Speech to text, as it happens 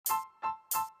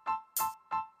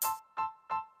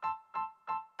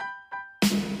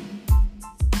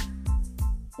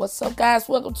What's up, guys?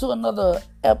 Welcome to another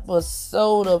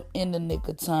episode of In the Nick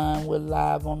of Time. We're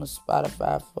live on the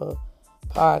Spotify for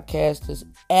Podcasters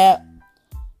app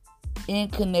in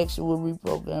connection with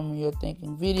Reprogramming Your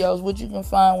Thinking videos, which you can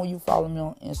find when you follow me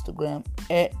on Instagram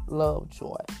at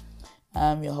Lovejoy.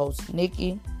 I'm your host,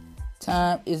 Nikki.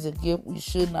 Time is a gift we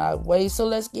should not waste, so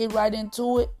let's get right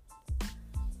into it.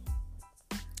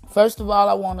 First of all,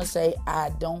 I want to say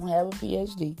I don't have a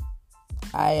PhD.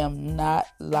 I am not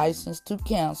licensed to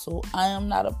counsel. I am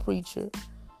not a preacher.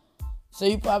 So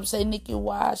you probably say, Nikki,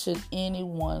 why should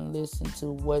anyone listen to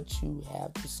what you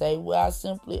have to say? Well, I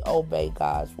simply obey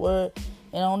God's word.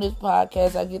 And on this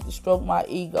podcast, I get to stroke my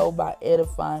ego by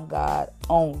edifying God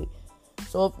only.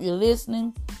 So if you're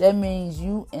listening, that means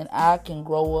you and I can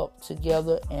grow up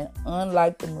together. And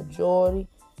unlike the majority,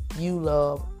 you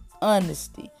love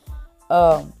honesty.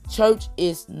 Church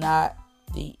is not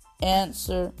the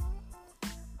answer.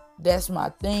 That's my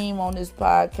theme on this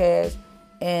podcast.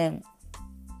 And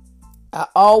I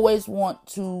always want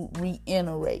to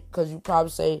reiterate, because you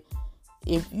probably say,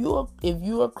 if you're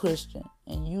a Christian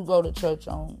and you go to church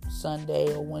on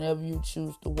Sunday or whenever you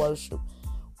choose to worship,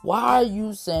 why are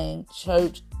you saying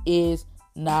church is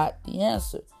not the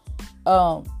answer?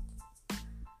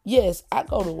 Yes, I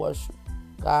go to worship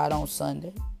God on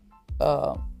Sunday.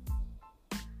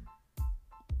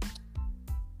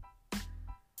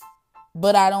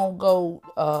 But I don't go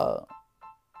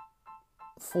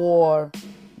for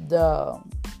the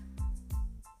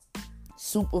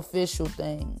superficial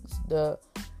things.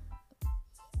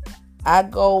 I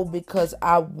go because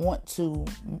I want to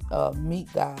meet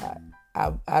God.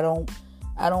 I don't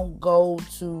go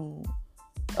to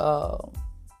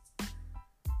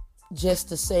just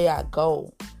to say I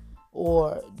go,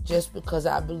 or just because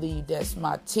I believe that's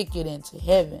my ticket into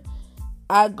heaven.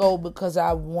 I go because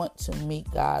I want to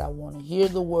meet God. I want to hear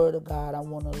the word of God. I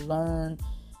want to learn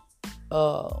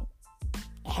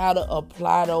how to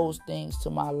apply those things to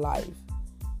my life.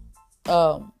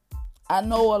 I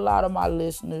know a lot of my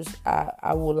listeners,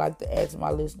 I would like to ask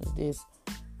my listeners this.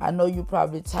 I know you're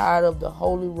probably tired of the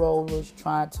holy rollers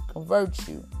trying to convert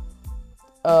you.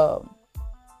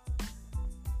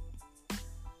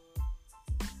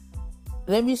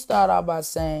 Let me start out by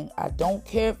saying, I don't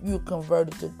care if you're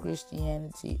converted to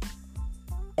Christianity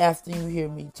after you hear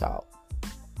me talk.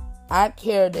 I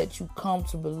care that you come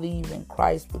to believe in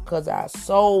Christ because our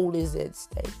soul is at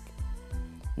stake.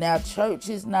 Now, church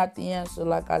is not the answer.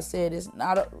 Like I said,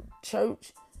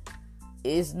 church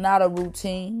is not a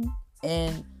routine,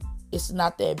 and it's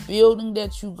not that building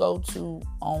that you go to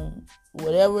on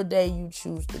whatever day you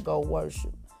choose to go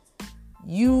worship.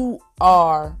 You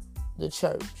are the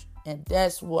church. And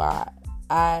that's why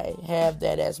I have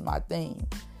that as my theme.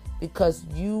 Because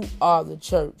you are the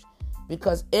church.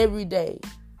 Because every day,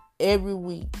 every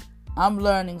week, I'm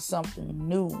learning something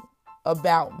new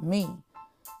about me.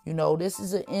 You know, this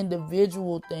is an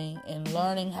individual thing, and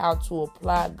learning how to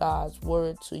apply God's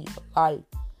word to your life.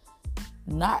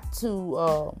 Not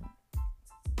to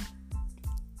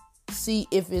see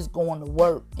if it's going to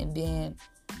work and then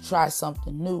try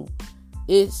something new.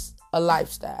 It's a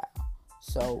lifestyle.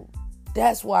 So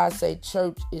that's why I say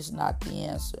church is not the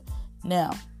answer.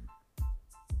 Now,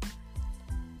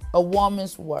 a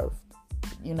woman's worth.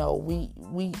 You know,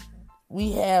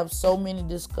 we have so many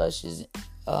discussions,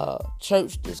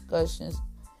 church discussions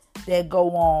that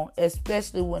go on,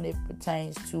 especially when it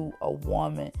pertains to a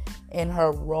woman and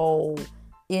her role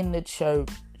in the church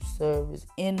service,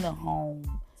 in the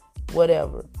home,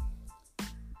 whatever.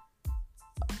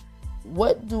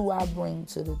 What do I bring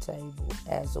to the table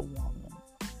as a woman?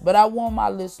 But I want my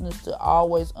listeners to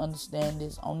always understand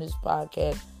this on this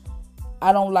podcast.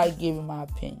 I don't like giving my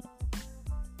opinion.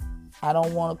 I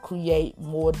don't want to create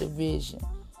more division.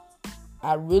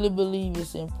 I really believe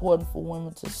it's important for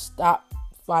women to stop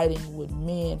fighting with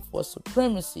men for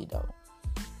supremacy, though.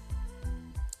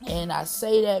 And I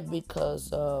say that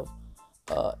because of,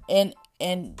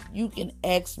 and you can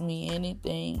ask me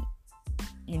anything,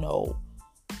 you know,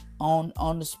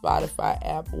 on the Spotify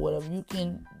app or whatever. You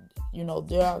can, you know,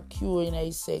 there are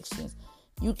Q&A sections.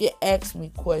 You can ask me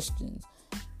questions.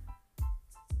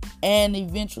 And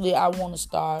eventually I want to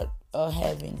start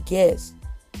having guests.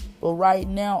 But right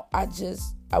now, I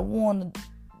want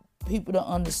people to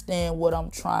understand what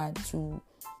I'm trying to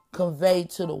convey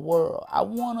to the world. I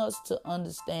want us to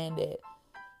understand that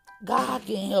God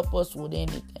can help us with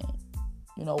anything.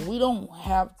 You know, we don't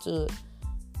have to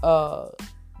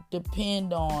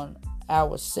depend on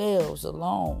ourselves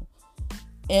alone.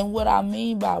 And what I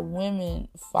mean by women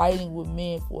fighting with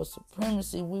men for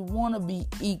supremacy, we want to be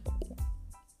equal.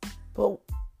 But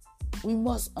we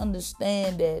must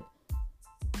understand that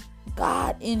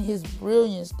God, in his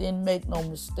brilliance, didn't make no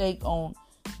mistake on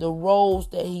the roles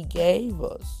that he gave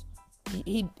us.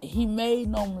 He made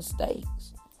no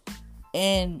mistakes.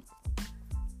 And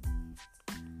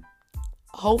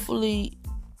hopefully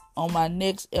on my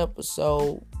next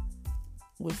episode,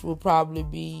 which will probably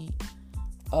be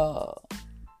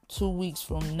 2 weeks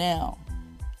from now,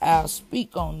 I'll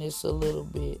speak on this a little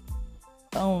bit.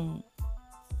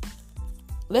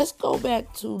 Let's go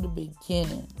back to the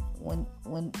beginning when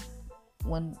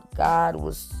God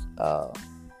was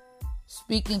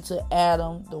speaking to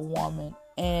Adam, the woman,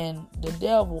 and the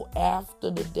devil, after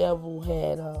the devil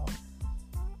had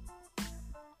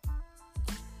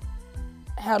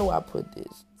how do I put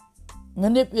this?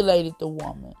 Manipulated the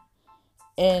woman.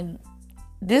 And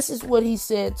this is what he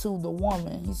said to the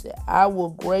woman. He said, I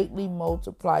will greatly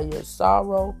multiply your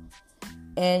sorrow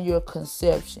and your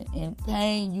conception. In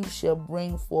pain you shall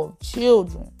bring forth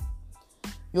children.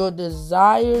 Your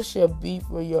desire shall be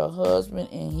for your husband,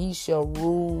 and he shall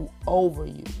rule over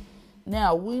you.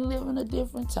 Now, we live in a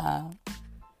different time.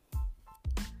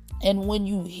 And when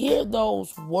you hear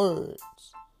those words,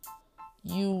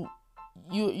 you're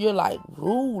like,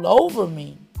 rule over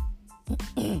me.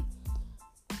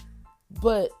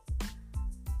 But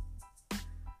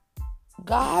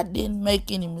God didn't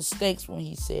make any mistakes when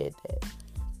he said that.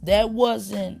 That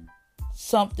wasn't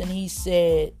something he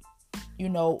said,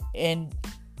 and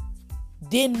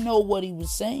didn't know what he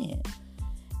was saying.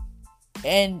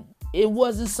 And it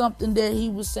wasn't something that he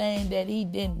was saying that he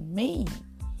didn't mean.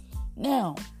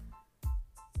 Now,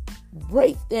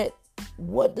 break that.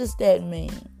 What does that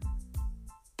mean?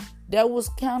 That was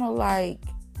kind of like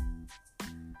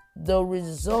the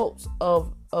results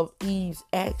of Eve's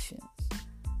actions.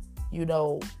 You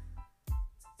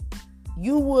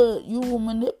were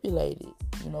manipulated.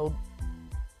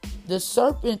 The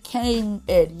serpent came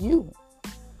at you.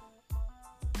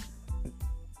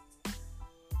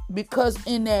 Because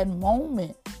in that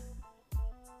moment,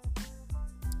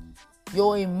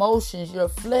 your emotions, your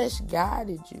flesh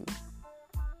guided you.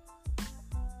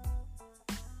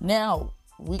 Now,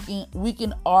 we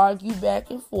can argue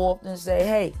back and forth and say,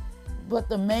 hey, but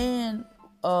the man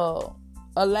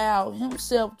allowed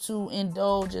himself to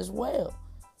indulge as well.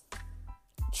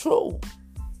 True.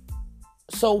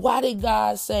 So why did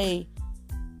God say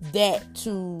that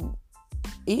to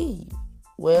Eve?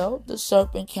 Well, the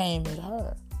serpent came at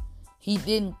her. He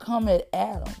didn't come at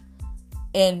Adam.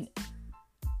 And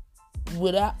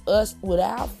with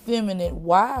our feminine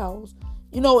wiles,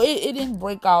 it didn't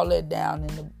break all that down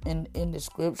in the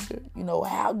scripture.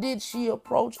 How did she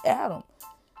approach Adam?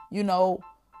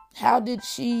 How did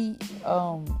she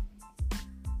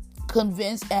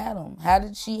convince Adam? How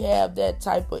did she have that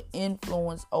type of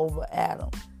influence over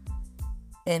Adam?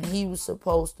 And he was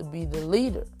supposed to be the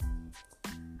leader.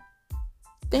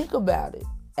 Think about it.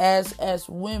 As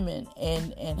women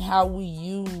and how we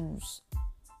use,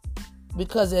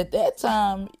 because at that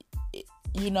time,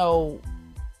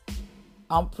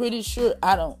 I'm pretty sure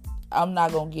I'm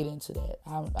not gonna get into that.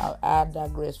 I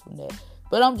digress from that.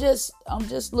 But I'm just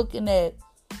looking at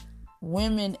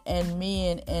women and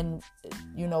men and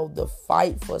the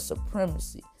fight for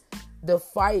supremacy, the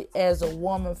fight as a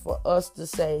woman for us to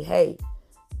say, hey,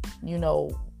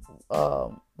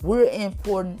 we're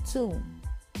important too.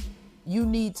 You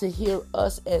need to hear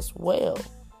us as well.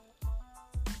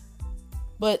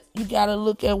 But you got to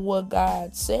look at what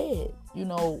God said.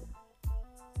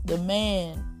 The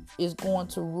man is going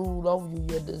to rule over you.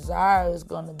 Your desire is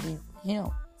going to be for him.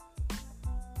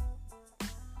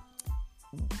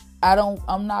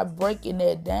 I'm not breaking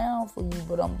that down for you,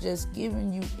 but I'm just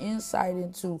giving you insight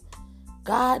into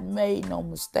God made no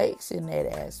mistakes in that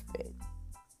aspect.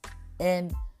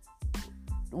 And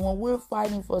when we're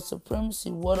fighting for supremacy,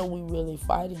 what are we really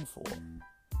fighting for?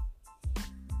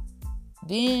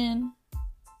 Then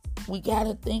we got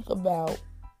to think about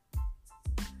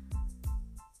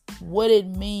what it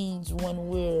means when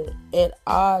we're at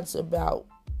odds about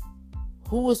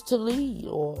who is to lead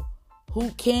or who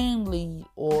can lead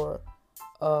or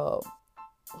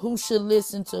who should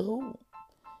listen to who.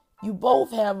 You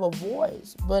both have a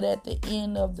voice, but at the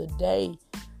end of the day,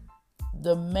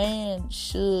 the man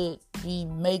should be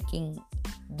making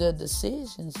the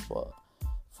decisions for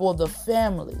the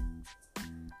family.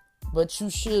 But you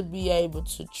should be able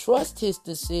to trust his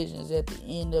decisions at the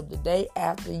end of the day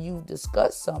after you've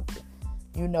discussed something.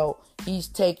 He's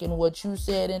taking what you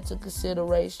said into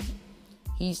consideration.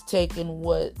 He's taking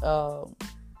what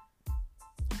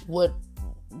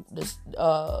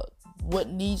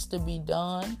needs to be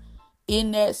done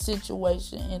in that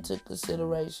situation into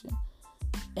consideration.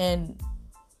 And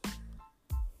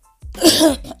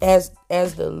as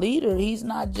the leader, he's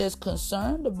not just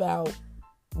concerned about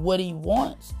what he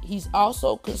wants. He's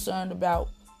also concerned about,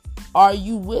 are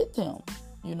you with him?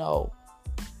 You know,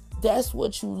 that's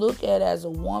what you look at as a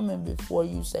woman before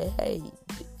you say, hey,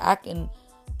 I can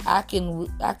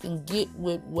get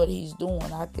with what he's doing.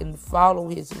 I can follow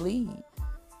his lead.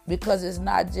 Because it's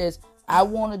not just, I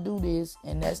want to do this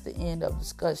and that's the end of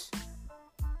discussion.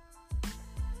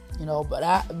 You know,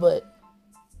 but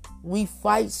we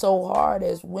fight so hard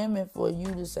as women for you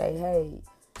to say, hey,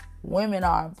 women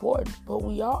are important, but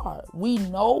we are. We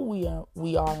know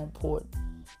we are important.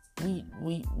 We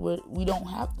don't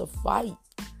have to fight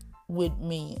with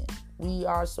men. We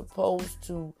are supposed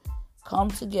to come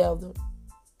together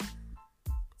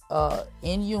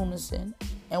in unison,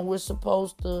 and we're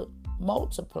supposed to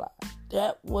multiply.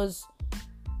 That was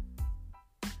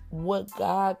what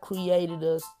God created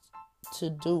us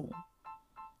to do.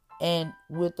 And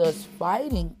with us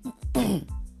fighting,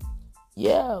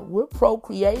 yeah, we're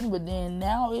procreating, but then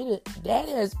now that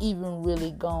has even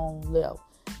really gone left,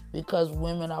 because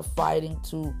women are fighting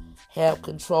to have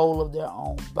control of their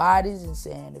own bodies and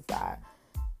saying,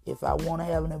 if I want to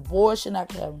have an abortion, I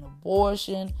can have an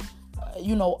abortion.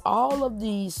 You know, all of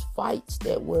these fights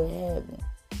that we're having.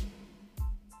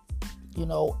 You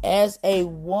know, as a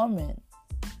woman,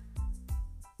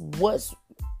 what's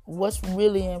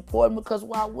really important, because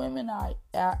while women are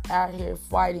out here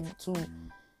fighting to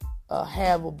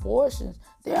have abortions,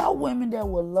 there are women that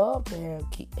would love to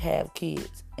have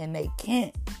kids and they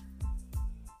can't.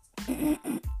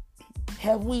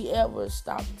 Have we ever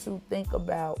stopped to think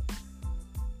about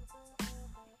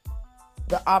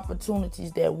the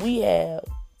opportunities that we have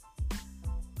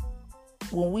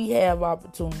when we have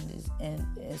opportunities, and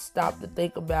stop to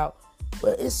think about,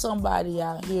 well, it's somebody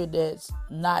out here that's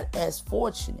not as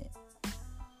fortunate?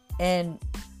 And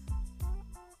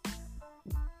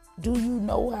do you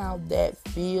know how that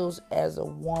feels as a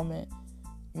woman?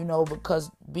 You know,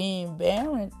 because being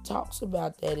barren talks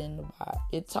about that in the Bible.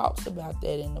 It talks about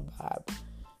that in the Bible.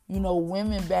 You know,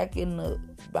 women back in the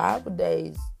Bible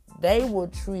days, they were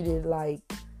treated like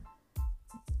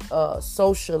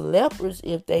social lepers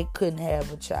if they couldn't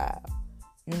have a child.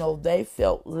 You know, they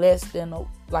felt less than a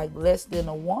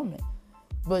woman.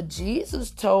 But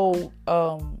Jesus told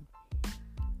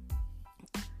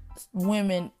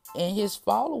women and his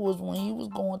followers when he was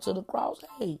going to the cross,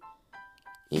 hey,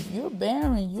 if you're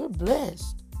barren, you're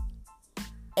blessed.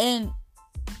 And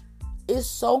it's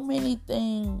so many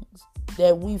things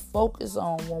that we focus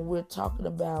on when we're talking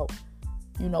about,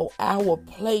 you know, our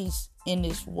place in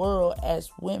this world as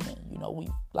women. You know, we,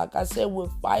 like I said, we're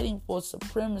fighting for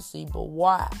supremacy, but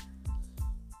why?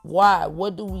 Why?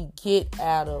 What do we get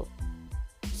out of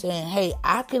saying, hey,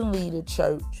 I can lead a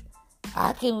church,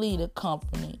 I can lead a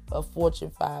company, a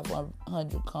Fortune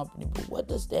 500 company, but what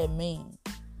does that mean?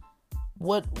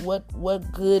 What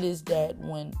good is that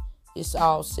when it's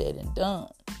all said and done?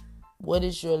 What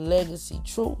is your legacy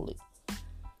truly?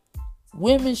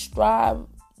 Women strive,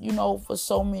 you know, for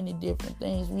so many different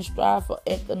things. We strive for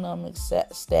economic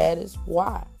status.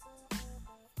 Why?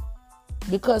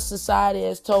 Because society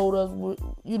has told us,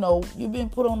 you know, you've been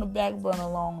put on the back burner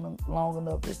long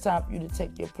enough. It's time for you to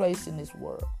take your place in this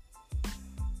world.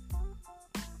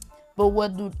 But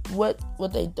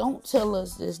what they don't tell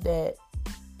us is that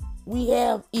we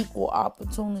have equal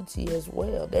opportunity as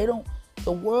well.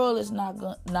 The world is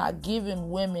not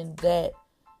giving women that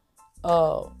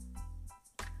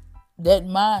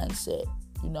mindset.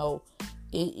 You know,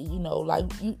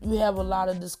 like you have a lot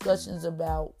of discussions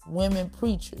about women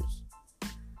preachers.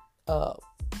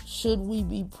 Should we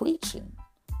be preaching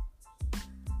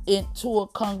into a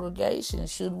congregation?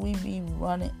 Should we be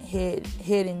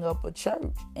heading up a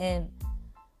church? And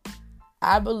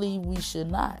I believe we should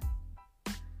not.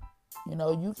 You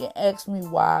know, you can ask me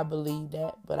why I believe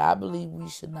that, but I believe we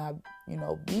should not, you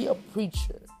know, be a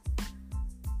preacher.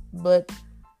 But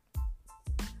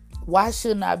why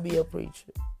shouldn't I be a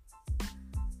preacher?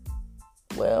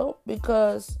 Well,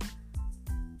 because,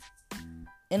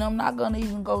 and I'm not going to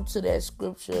even go to that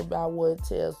scripture about what it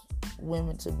tells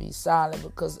women to be silent,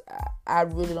 because I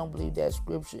really don't believe that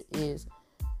scripture is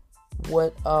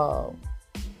what Paul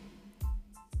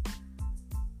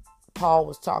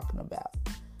was talking about.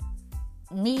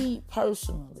 Me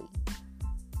personally,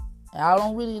 and I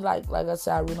don't really like I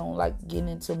said, I really don't like getting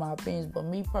into my opinions, but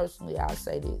me personally, I'll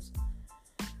say this.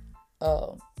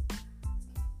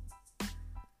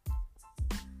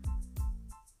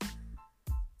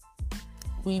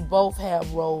 We both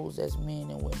have roles as men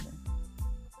and women.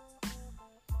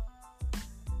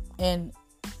 And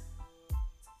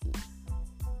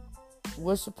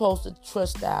we're supposed to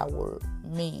trust our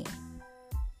men.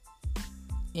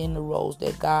 in the roles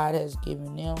that God has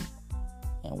given them,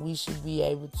 and we should be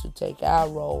able to take our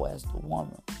role as the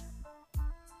woman.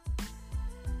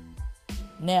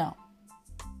 Now,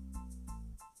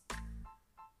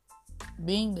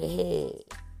 being the head,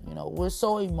 we're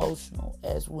so emotional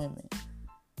as women.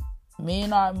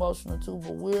 Men are emotional too,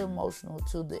 but we're emotional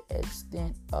to the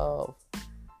extent of,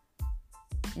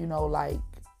 like,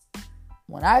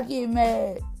 when I get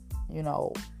mad,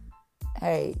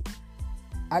 hey,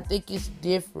 I think it's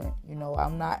different.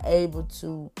 I'm not able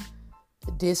to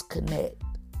disconnect,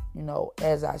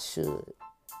 as I should.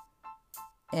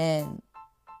 And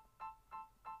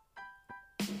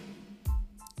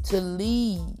to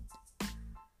lead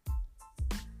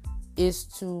is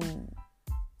to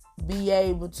be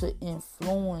able to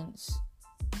influence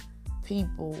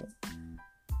people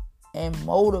and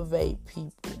motivate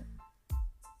people.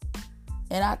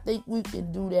 And I think we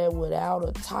can do that without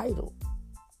a title.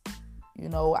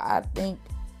 I think,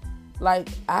 like,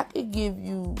 I could give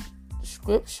you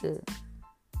scripture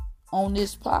on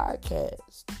this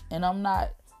podcast, and I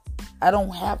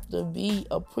don't have to be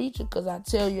a preacher, because I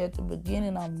tell you at the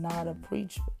beginning, I'm not a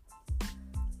preacher.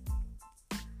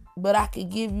 But I could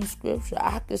give you scripture.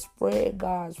 I could spread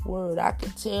God's word. I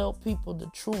could tell people the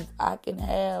truth. I can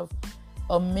have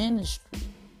a ministry.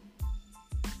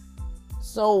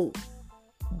 So,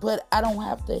 but I don't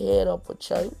have to head up a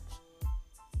church.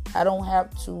 I don't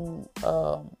have to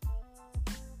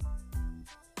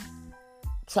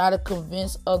try to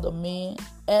convince other men.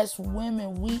 As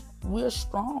women, we're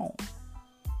strong.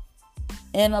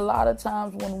 And a lot of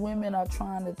times when women are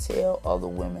trying to tell other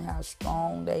women how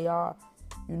strong they are,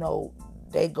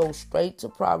 they go straight to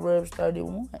Proverbs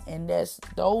 31. And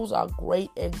those are great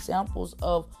examples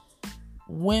of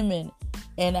women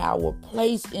and our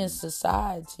place in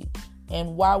society,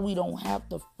 and why we don't have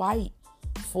to fight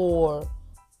for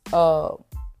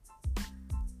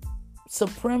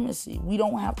supremacy. We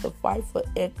don't have to fight for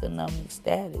economic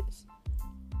status,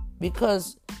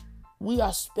 because we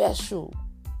are special,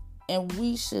 and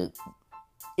we should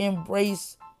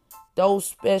embrace those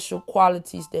special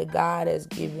qualities that God has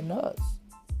given us.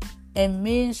 And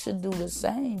men should do the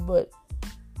same, but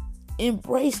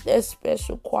embrace that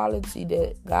special quality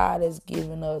that God has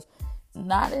given us.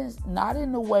 Not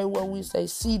in the way where we say,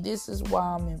 see, this is why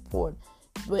I'm important,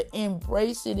 but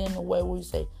embrace it in the way where we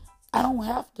say, I don't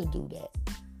have to do that.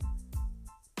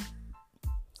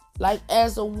 Like,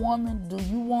 as a woman, do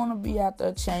you want to be out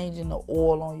there changing the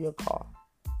oil on your car?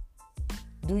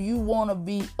 Do you want to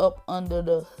be up under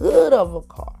the hood of a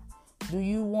car? Do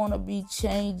you want to be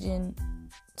changing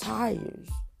tires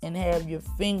and have your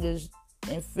fingers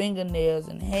and fingernails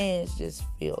and hands just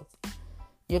filthy?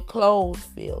 Your clothes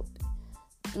filthy?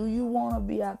 Do you want to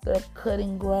be out there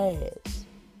cutting grass,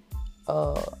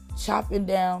 chopping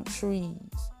down trees?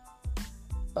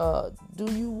 Do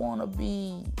you want to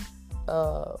be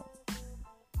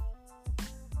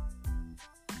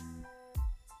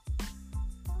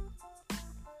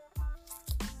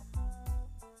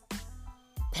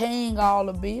paying all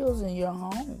the bills in your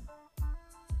home?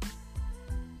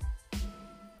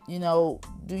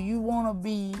 Do you want to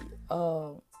be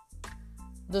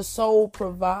the sole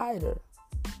provider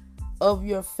of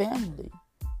your family,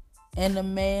 and the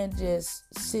man just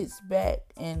sits back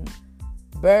and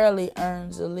barely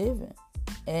earns a living,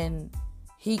 and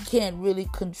he can't really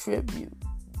contribute?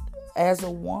 As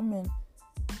a woman,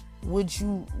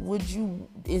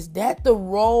 is that the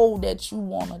role that you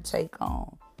want to take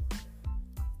on?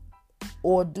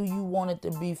 Or do you want it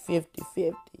to be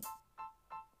 50-50?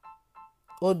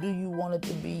 Or do you want it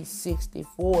to be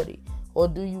 60-40? Or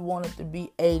do you want it to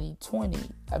be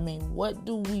 80-20? I mean, what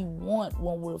do we want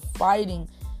when we're fighting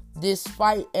this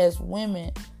fight as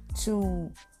women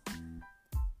to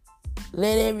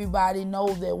let everybody know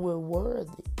that we're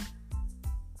worthy?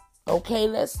 Okay,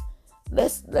 let's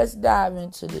dive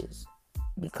into this,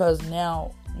 because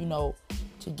now,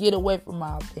 to get away from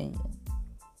my opinion,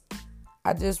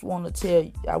 I just want to tell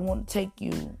you, I want to take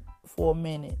you for a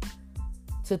minute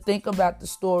to think about the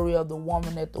story of the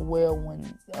woman at the well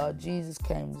when Jesus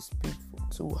came to speak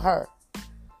to her.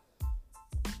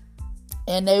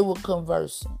 And they were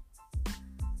conversing.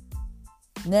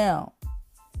 Now,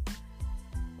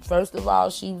 first of all,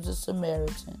 she was a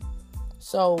Samaritan.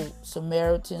 So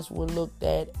Samaritans were looked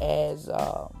at as,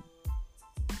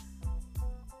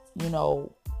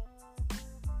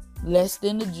 less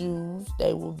than the Jews.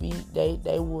 They were,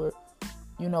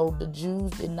 the Jews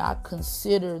did not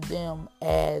consider them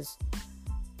as,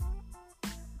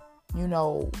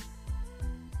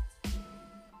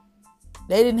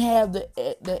 they didn't have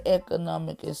the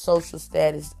economic and social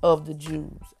status of the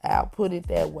Jews. I'll put it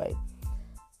that way.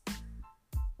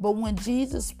 But when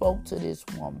Jesus spoke to this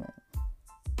woman,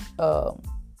 um,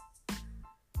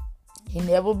 he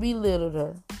never belittled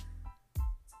her.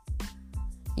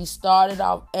 He started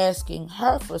off asking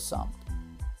her for something.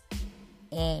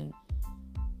 And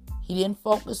he didn't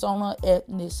focus on her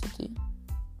ethnicity.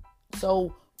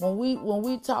 So when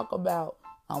we talk about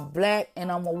I'm black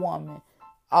and I'm a woman,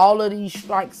 all of these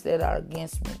strikes that are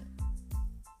against me,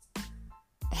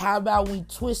 how about we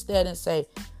twist that and say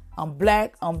I'm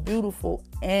black, I'm beautiful,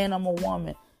 and I'm a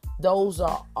woman? Those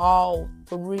are all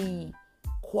three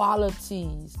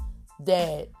qualities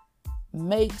that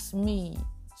makes me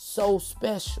so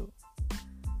special.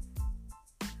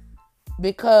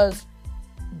 Because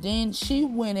then she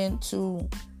went into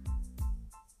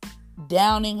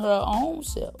downing her own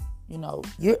self. You know,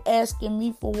 you're asking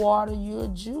me for water, you're a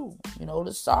Jew. You know,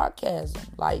 the sarcasm.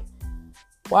 Like,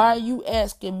 why are you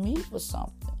asking me for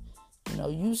something? You know,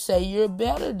 you say you're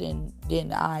better than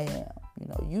I am. You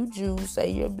know, you Jews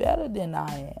say you're better than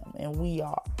I am, and we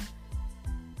are.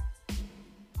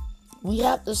 We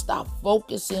have to stop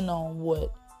focusing on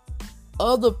what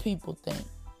other people think,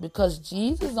 because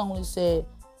Jesus only said,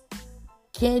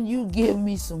 can you give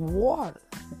me some water?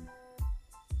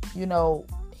 You know,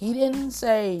 he didn't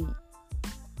say,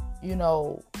 you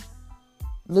know,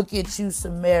 look at you,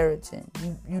 Samaritan.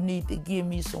 You need to give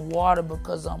me some water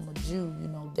because I'm a Jew. You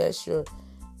know, that's your,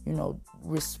 you know,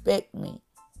 respect me.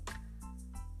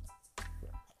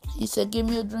 He said, give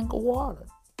me a drink of water.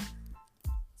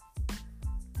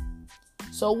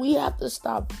 So we have to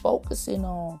stop focusing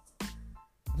on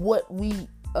what we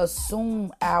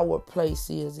assume our place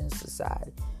is in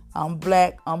society. I'm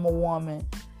black, I'm a woman,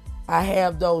 I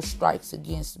have those strikes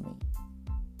against me.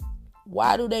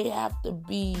 Why do they have to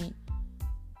be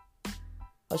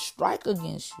a strike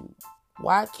against you?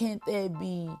 Why can't there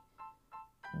be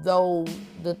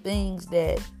the things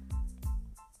that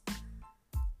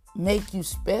make you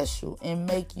special and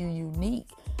make you unique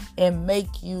and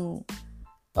make you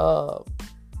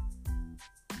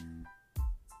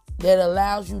that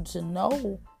allows you to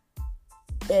know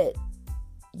that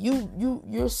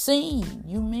you're seen,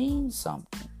 you mean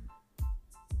something.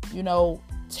 You know,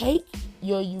 take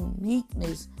your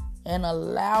uniqueness and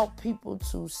allow people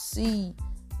to see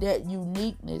that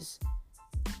uniqueness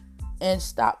and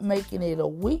stop making it a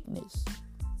weakness.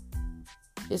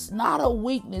 It's not a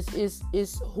weakness,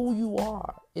 it's who you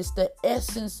are. It's the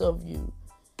essence of you.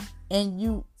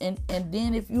 And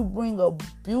then if you bring a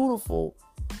beautiful,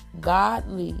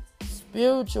 godly,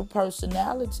 spiritual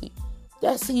personality,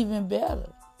 that's even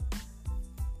better.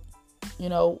 You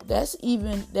know,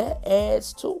 that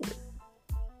adds to it.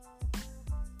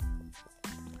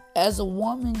 As a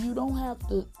woman, you don't have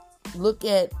to look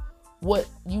at what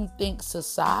you think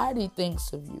society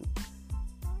thinks of you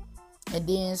and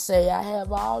then say, I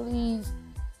have all these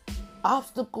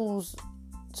obstacles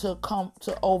to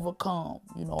overcome.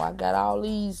 You know, I got all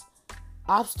these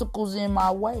obstacles in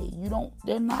my way.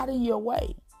 They're not in your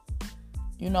way.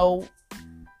 You know,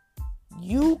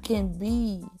 you can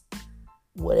be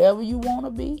whatever you want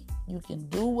to be. You can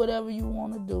do whatever you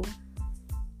want to do.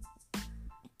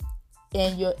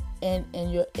 And your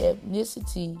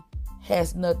ethnicity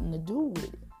has nothing to do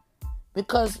with it.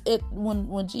 Because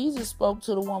when Jesus spoke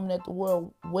to the woman at the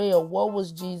well, what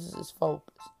was Jesus'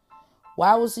 focus?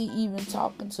 Why was he even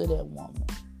talking to that woman?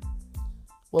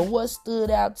 Well, what stood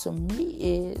out to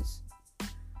me is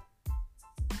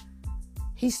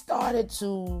he started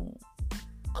to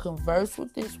converse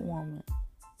with this woman,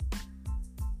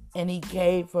 and he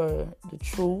gave her the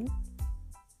truth.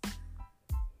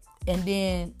 And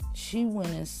then she went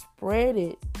and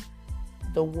spread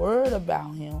the word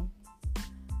about him,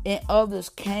 and others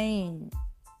came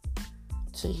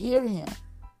to hear him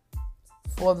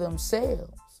for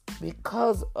themselves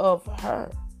because of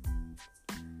her.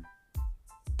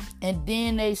 And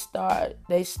then they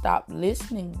stopped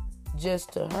listening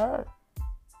just to her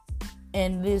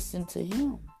and listen to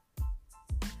him.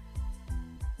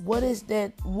 What is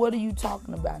that? What are you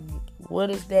talking about, Nikki? What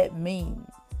does that mean?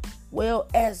 Well,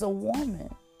 as a woman,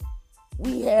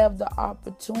 we have the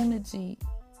opportunity,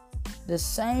 the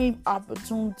same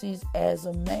opportunities as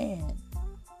a man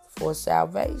for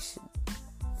salvation,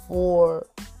 for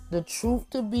the truth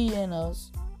to be in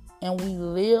us, and we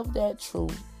live that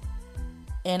truth,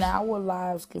 and our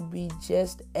lives can be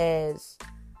just as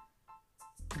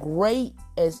great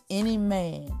as any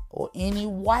man or any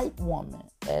white woman.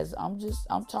 As I'm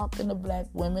talking to black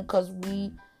women, because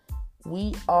we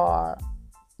are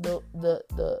the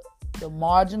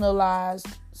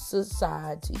marginalized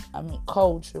society.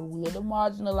 Culture. We are the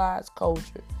marginalized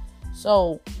culture.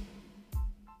 So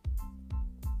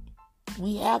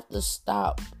we have to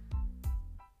stop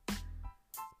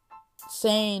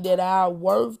saying that our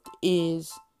worth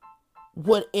is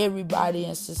what everybody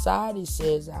in society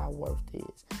says our worth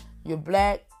is. You're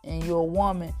black and you're a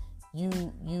woman.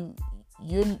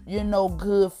 You're no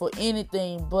good for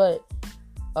anything but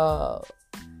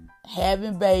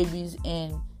having babies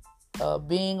and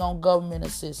being on government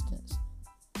assistance.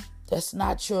 That's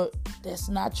not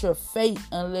your fate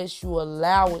unless you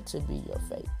allow it to be your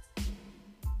fate.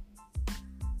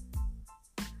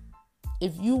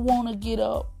 If you want to get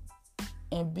up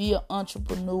and be an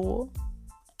entrepreneur,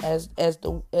 as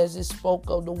it spoke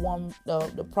of the woman,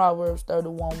 the Proverbs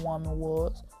 31 woman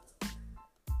was,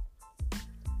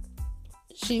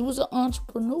 she was an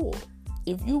entrepreneur.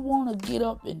 If you want to get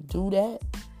up and do that,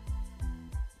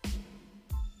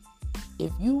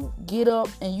 if you get up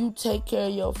and you take care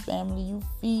of your family, you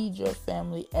feed your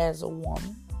family as a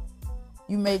woman,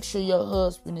 you make sure your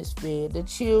husband is fed, the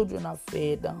children are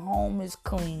fed, the home is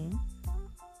clean.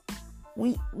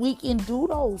 We can do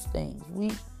those things.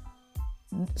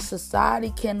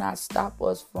 Society cannot stop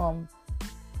us from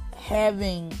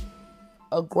having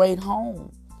a great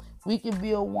home. We can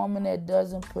be a woman that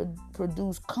doesn't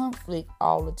produce conflict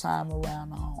all the time around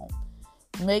the home.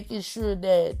 Making sure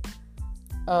that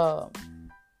her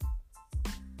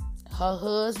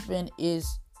husband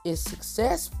is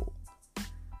successful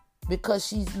because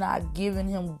she's not giving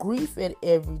him grief at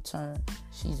every turn.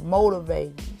 She's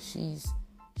motivating. She's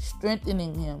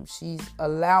strengthening him. She's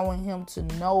allowing him to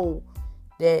know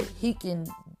that he can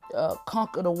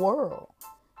conquer the world.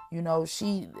 You know,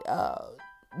 she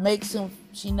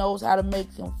knows how to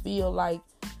make him feel like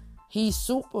he's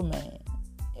Superman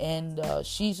and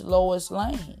she's Lois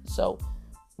Lane. So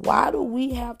why do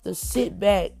we have to sit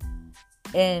back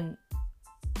and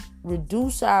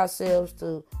reduce ourselves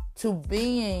to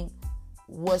being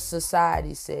what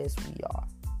society says we are?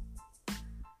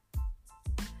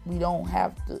 We don't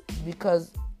have to,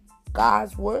 because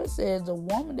God's word says a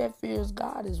woman that fears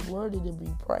God is worthy to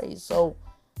be praised. So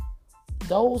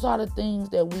those are the things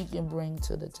that we can bring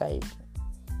to the table.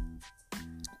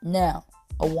 Now,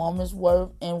 a woman's worth,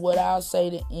 and what I'll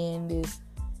say to end this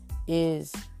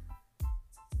is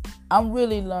I'm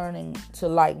really learning to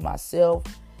like myself,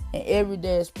 and every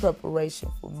day is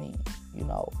preparation for me. You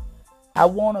know, I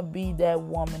want to be that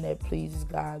woman that pleases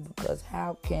God, because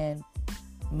how can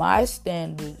my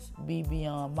standards be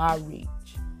beyond my reach?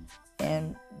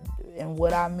 And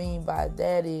what I mean by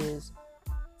that is,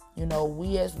 you know,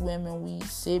 we as women, we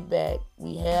sit back,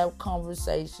 we have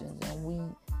conversations, and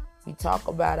we talk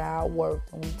about our worth,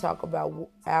 and we talk about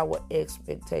our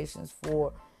expectations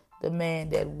for the man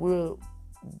that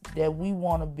we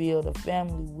want to build a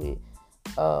family with.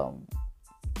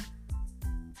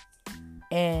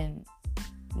 And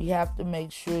we have to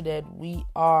make sure that we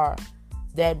are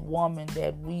that woman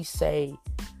that we say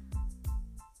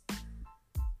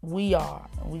we are.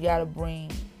 And we got to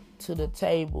bring to the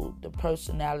table the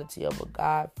personality of a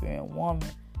God-fearing woman,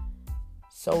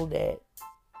 so that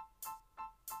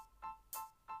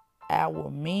our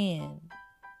men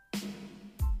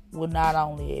will not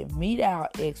only meet our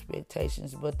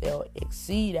expectations, but they'll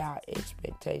exceed our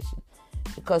expectations,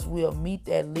 because we'll meet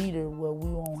that leader where we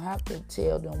won't have to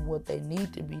tell them what they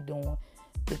need to be doing,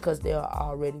 because they'll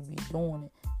already be doing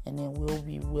it, and then we'll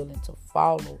be willing to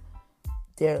follow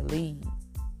their lead.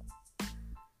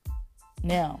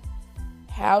 Now,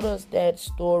 how does that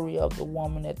story of the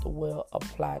woman at the well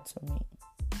apply to me?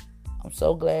 I'm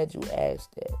so glad you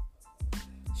asked that.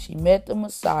 She met the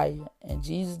Messiah, and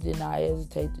Jesus did not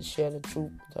hesitate to share the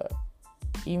truth with her.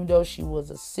 Even though she was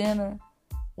a sinner,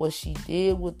 what she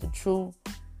did with the truth,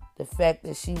 the fact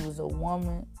that she was a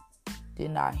woman, did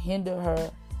not hinder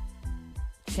her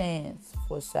chance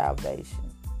for salvation.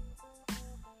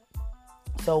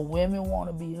 So women want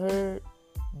to be heard.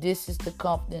 This is the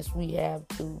confidence we have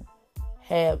to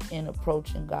have in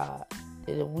approaching God.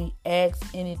 That if we ask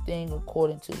anything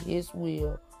according to His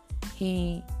will,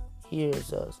 He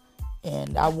hears us.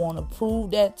 And I want to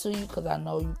prove that to you, because I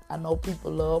know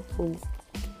people love proof.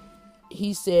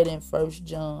 He said in 1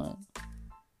 John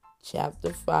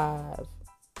chapter 5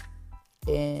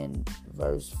 and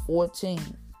verse 14,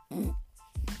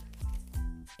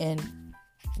 and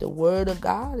the word of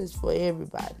God is for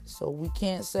everybody. So we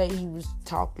can't say he was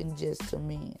talking just to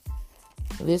men.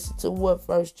 Listen to what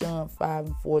 1 John 5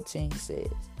 and 14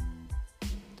 says.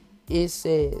 It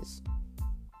says,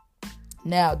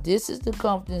 "Now this is the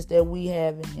confidence that we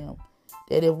have in him,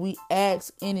 that if we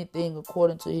ask anything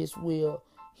according to his will,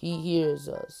 he hears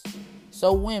us."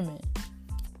 So women,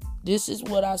 this is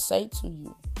what I say to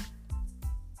you.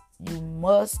 You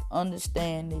must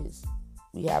understand this.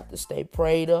 We have to stay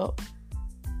prayed up.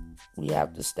 We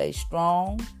have to stay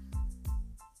strong.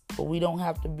 But we don't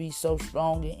have to be so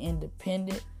strong and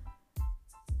independent,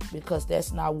 because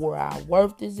that's not where our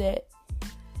worth is at.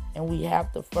 And we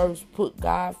have to first put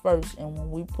God first. And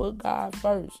when we put God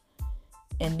first,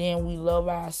 and then we love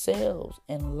ourselves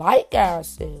and like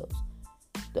ourselves,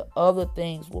 the other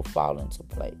things will fall into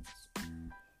place.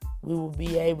 We will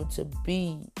be able to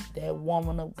be that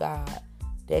woman of God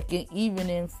that can even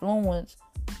influence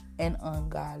an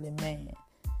ungodly man.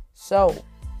 So,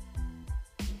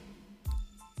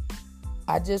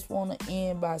 I just want to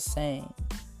end by saying,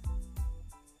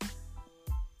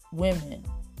 women,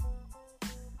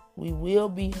 we will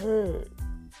be heard.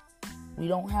 We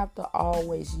don't have to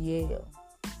always yell.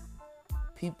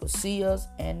 People see us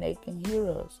and they can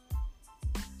hear us.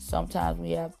 Sometimes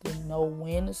we have to know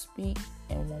when to speak,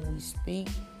 and when we speak,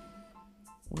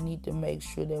 we need to make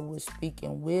sure that we're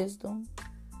speaking wisdom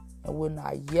and we're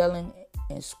not yelling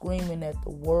and screaming at the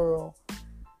world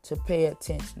to pay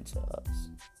attention to us.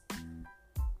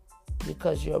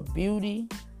 Because your beauty,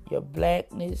 your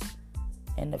blackness,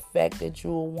 and the fact that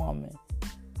you're a woman,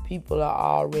 people are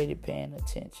already paying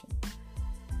attention.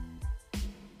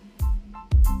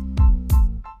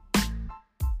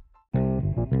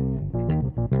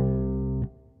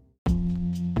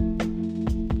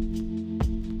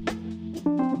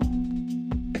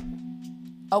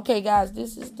 Okay, guys,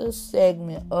 this is the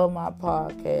segment of my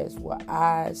podcast where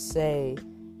I say,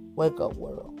 wake up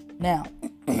world. Now,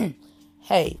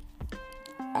 hey,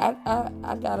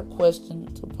 I got a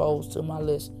question to pose to my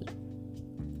listeners.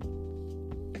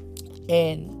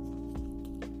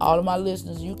 And all of my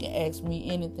listeners, you can ask me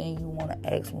anything you want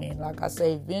to ask me. And like I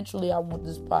say, eventually I want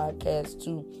this podcast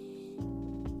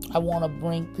I want to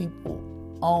bring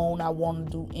people on. I want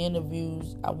to do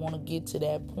interviews. I want to get to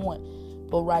that point.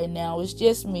 But right now, it's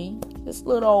just me. It's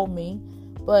little old me.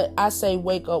 But I say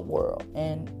wake up world.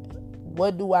 And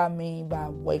what do I mean by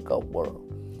wake up world?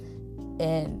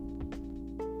 And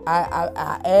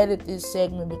I added this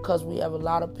segment because we have a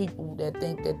lot of people that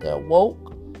think that they're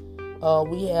woke.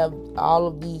 We have all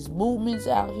of these movements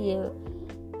out here.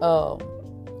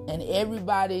 And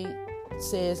everybody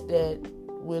says that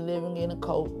we're living in a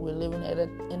cult. We're living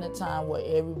in a time where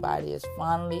everybody has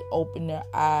finally opened their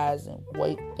eyes and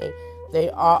wake. They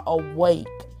are awake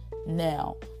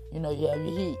now. You know, you have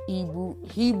your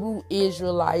Hebrew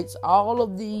Israelites, all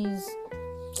of these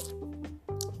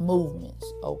movements,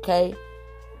 okay?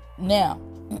 Now,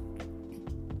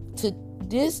 to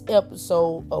this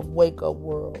episode of Wake Up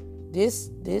World, this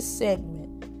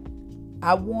segment,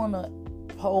 I want to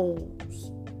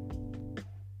pose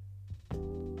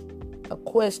a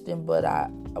question, but I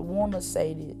want to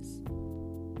say this.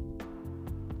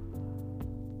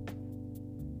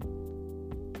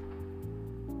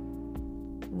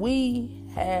 We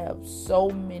have so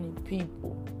many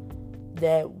people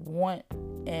that want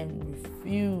and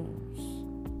refuse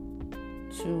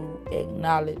to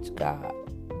acknowledge God.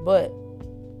 But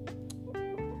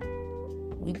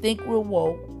we think we're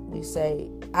woke. We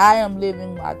say, I am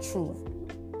living my truth.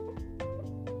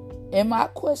 And my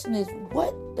question is,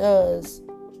 what does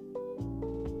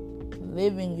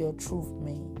living your truth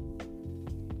mean?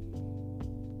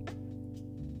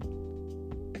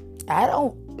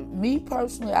 Me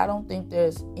personally, I don't think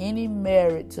there's any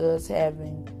merit to us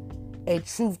having a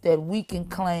truth that we can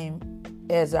claim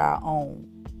as our own,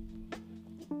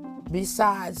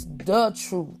 besides the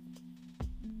truth.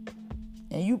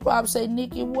 And you probably say,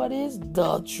 Nikki, what is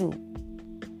the truth?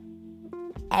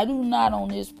 I do not on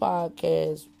this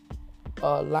podcast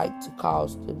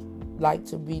like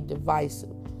to be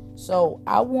divisive. So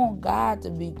I want God to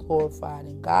be glorified,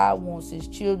 and God wants his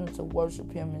children to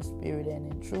worship him in spirit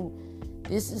and in truth.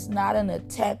 This is not an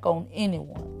attack on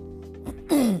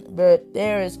anyone, but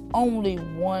there is only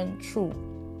one truth.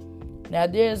 Now,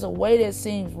 there's a way that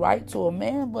seems right to a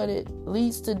man, but it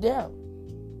leads to death.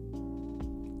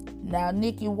 Now,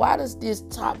 Nikki, why does this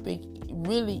topic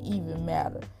really even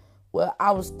matter? Well,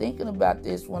 I was thinking about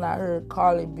this when I heard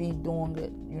Carly B doing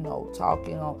it,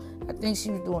 talking on, I think she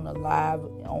was doing a live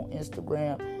on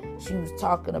Instagram. She was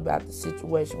talking about the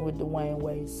situation with Dwayne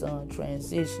Wade's son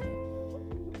transitioning.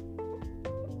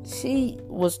 She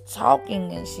was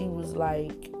talking and she was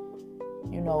like,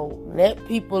 let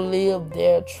people live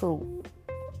their truth.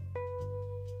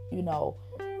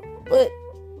 But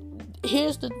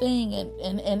here's the thing,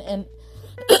 and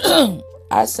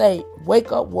I say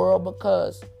wake up world,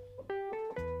 because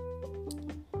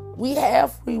we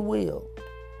have free will.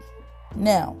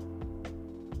 Now,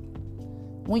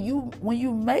 when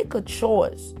you make a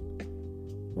choice,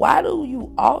 why do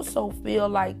you also feel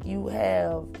like you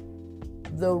have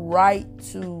the right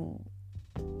to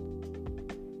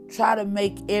try to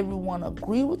make everyone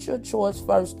agree with your choice,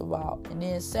 first of all. And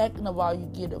then second of all, you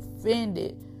get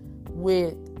offended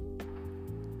with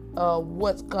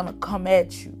what's going to come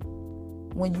at you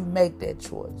when you make that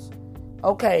choice.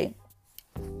 Okay.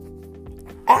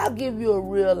 I'll give you a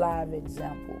real live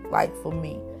example. Like for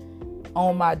me,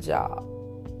 on my job.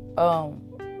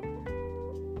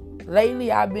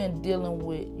 Lately I've been dealing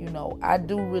with, I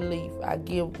do relief. I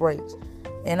give breaks.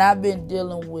 And I've been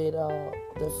dealing with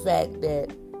the fact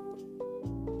that,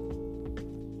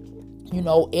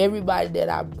 everybody that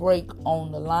I break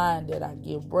on the line that I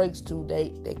give breaks to,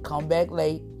 they come back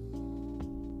late.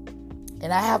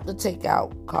 And I have to take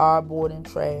out cardboard and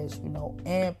trash,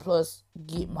 and plus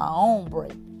get my own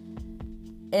break.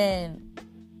 And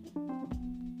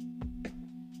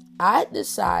I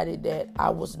decided that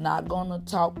I was not going to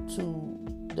talk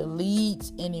to the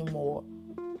leads anymore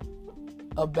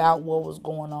about what was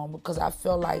going on, because I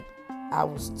felt like I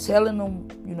was telling them,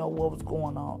 what was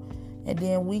going on. And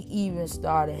then we even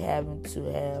started having to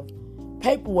have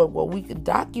paperwork where we could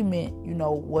document,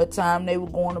 what time they were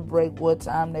going to break, what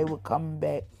time they were coming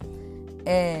back.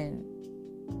 And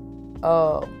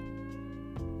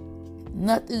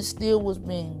nothing still was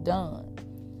being done.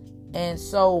 And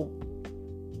so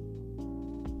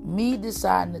me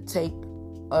deciding to take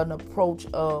an approach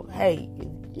of, hey,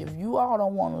 if you all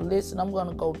don't want to listen, I'm going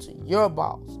to go to your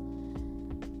boss.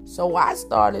 So I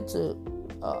started to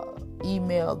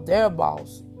email their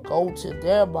boss, go to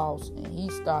their boss, and he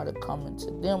started coming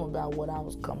to them about what I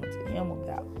was coming to him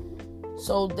about.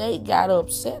 So they got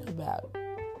upset about it.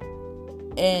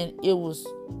 And it was,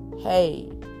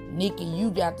 hey, Nikki, you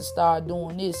got to start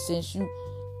doing this since you...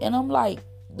 And I'm like,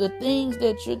 the things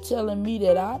that you're telling me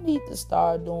that I need to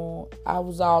start doing, I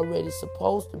was already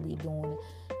supposed to be doing it.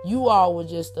 You all were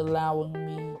just allowing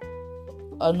me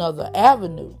another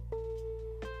avenue.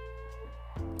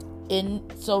 And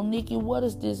so, Nikki, what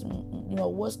is this?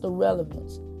 What's the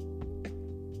relevance?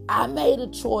 I made a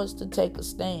choice to take a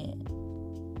stand.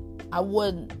 I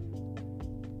wouldn't.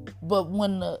 But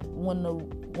when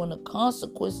the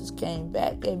consequences came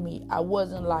back at me, I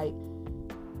wasn't like,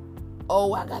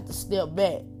 oh, I got to step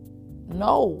back.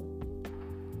 No.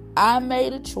 I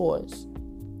made a choice,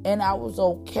 and I was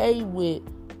okay with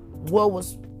what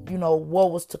was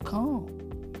to come.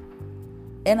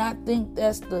 And I think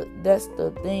that's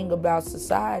the thing about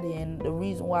society, and the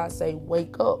reason why I say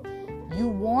wake up. You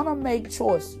want to make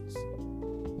choices.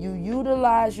 You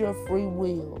utilize your free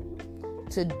will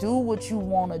to do what you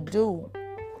want to do.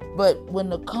 But when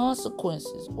the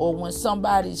consequences, or when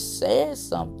somebody says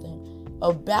something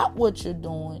about what you're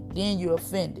doing, then you're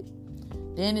offended.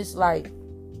 Then it's like,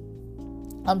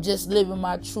 I'm just living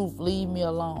my truth. Leave me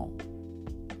alone.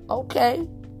 Okay.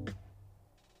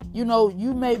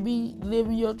 You may be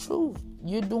living your truth.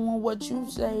 You're doing what you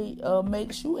say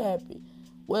makes you happy.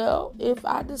 Well, if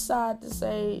I decide to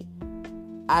say,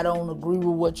 I don't agree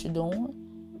with what you're doing,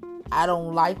 I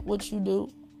don't like what you do,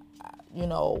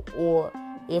 or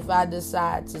if I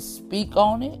decide to speak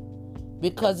on it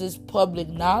because it's public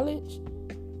knowledge,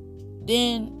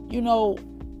 then,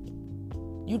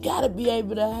 you got to be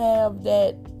able to have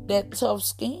that tough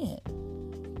skin.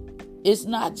 It's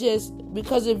not just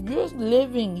because if you're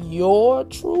living your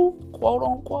truth, quote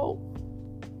unquote,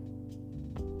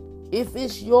 if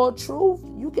it's your truth,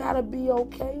 you got to be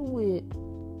okay with,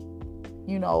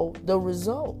 the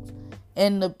results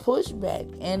and the pushback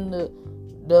and the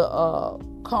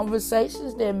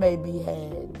conversations that may be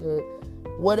had,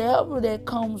 whatever that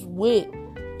comes with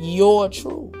your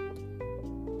truth.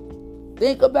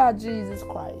 Think about Jesus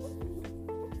Christ.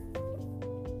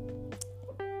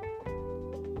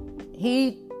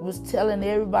 He was telling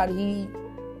everybody, he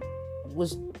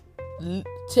was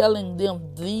telling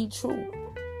them the truth.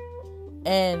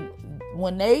 And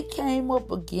when they came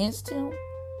up against him,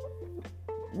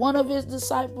 one of his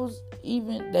disciples,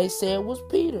 even they said was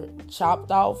Peter, chopped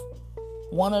off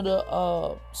one of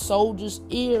the soldiers'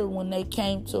 ear when they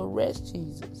came to arrest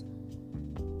Jesus.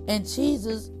 And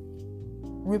Jesus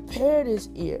repaired his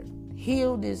ear,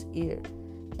 healed his ear,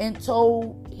 and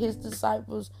told his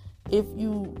disciples, if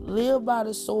you live by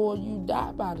the sword, you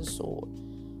die by the sword.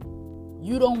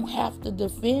 You don't have to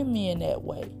defend me in that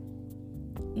way.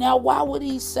 Now, why would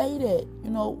he say that?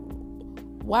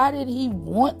 Why did he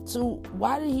want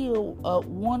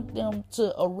them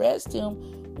to arrest him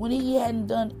when he hadn't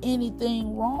done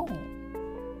anything wrong?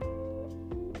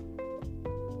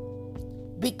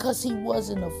 Because he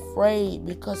wasn't afraid,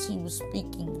 because he was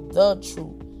speaking the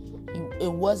truth.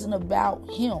 It wasn't about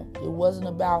him. It wasn't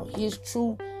about his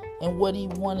truth and what he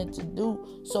wanted to do.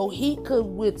 So he could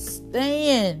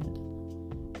withstand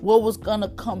what was going to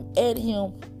come at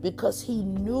him because he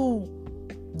knew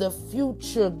the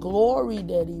future glory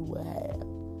that he would have,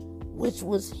 which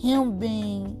was him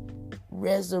being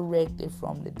resurrected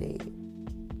from the dead.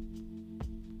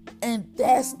 And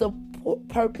that's the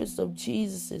purpose of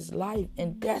Jesus' life,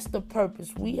 and that's the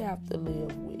purpose we have to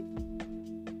live with.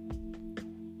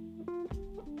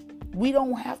 We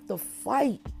don't have to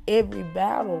fight every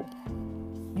battle,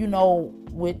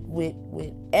 with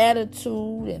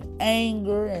attitude and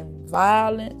anger and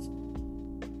violence.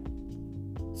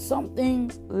 Some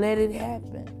things, let it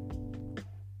happen,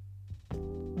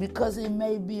 because it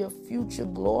may be a future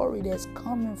glory that's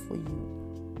coming for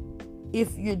you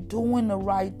if you're doing the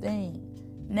right thing.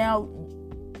 Now,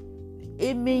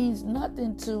 it means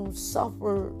nothing to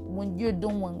suffer when you're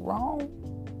doing wrong,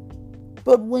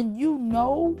 but when you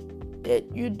know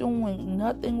that you're doing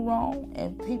nothing wrong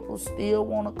and people still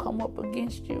want to come up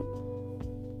against you,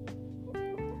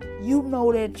 you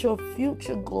know that your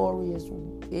future glory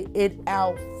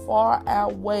far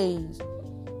outweighs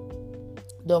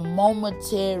the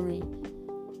momentary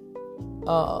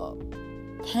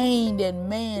pain that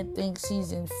man thinks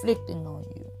he's inflicting on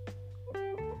you,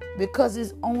 because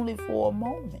it's only for a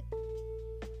moment.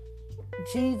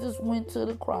 Jesus went to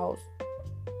the cross,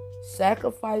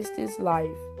 sacrificed his life,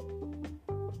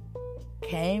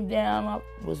 came down,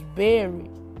 was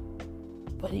buried,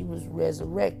 but he was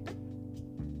resurrected.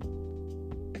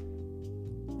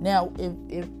 Now,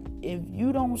 if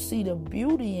you don't see the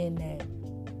beauty in that,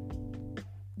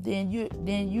 then you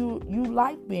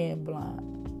like being blind,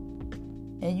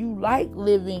 and you like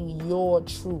living your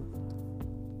truth.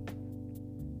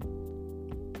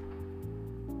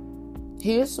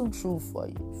 Here's some truth for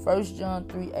you. 1 John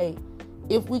 3:8.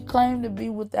 If we claim to be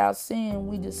without sin,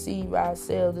 we deceive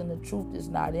ourselves, and the truth is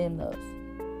not in us.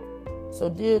 So,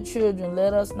 dear children,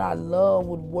 let us not love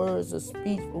with words or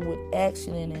speech, but with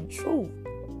action and in truth.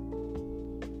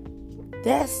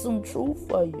 That's some truth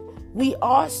for you. We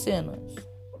are sinners.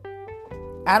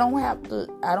 I don't have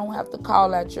to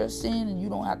call out your sin, and you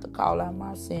don't have to call out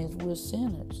my sins. We're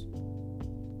sinners.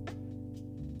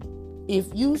 If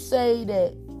you say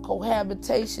that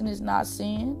cohabitation is not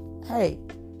sin, hey,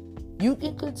 you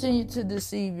can continue to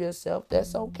deceive yourself.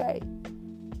 That's okay.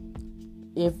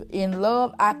 If in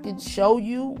love I can show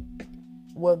you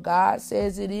what God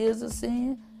says it is a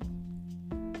sin,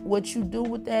 what you do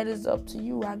with that is up to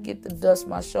you. I get to dust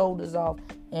my shoulders off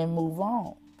and move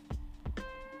on.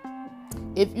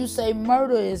 If you say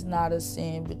murder is not a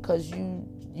sin because you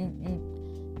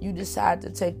decide to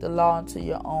take the law into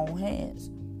your own hands,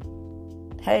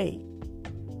 hey,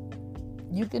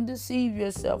 you can deceive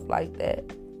yourself like that.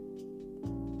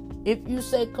 If you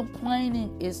say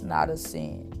complaining is not a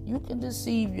sin, you can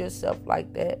deceive yourself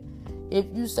like that. If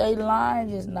you say lying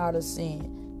is not a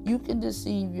sin, you can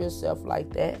deceive yourself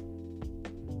like that.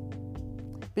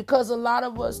 Because a lot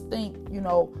of us think,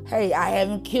 hey, I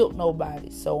haven't killed nobody,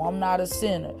 so I'm not a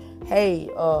sinner. Hey,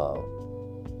 I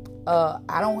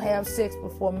don't have sex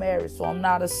before marriage, so I'm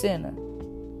not a sinner.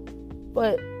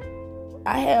 But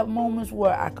I have moments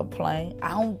where I complain.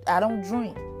 I don't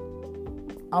drink.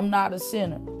 I'm not a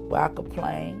sinner. Where I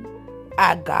complain.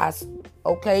 I gossip.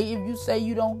 Okay, if you say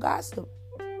you don't gossip,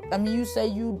 you say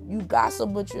you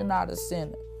gossip, but you're not a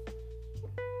sinner.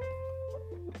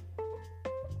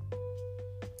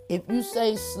 If you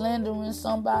say slandering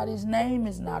somebody's name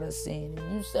is not a sin.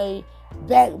 If you say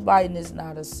backbiting is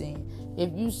not a sin.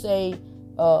 If you say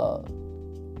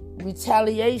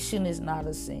retaliation is not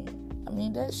a sin.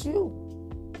 That's you.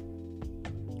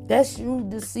 That's you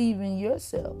deceiving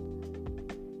yourself.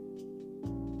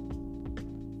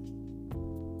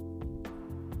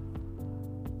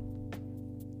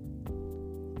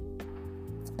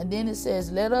 And then it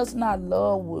says, let us not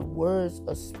love with words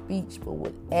or speech, but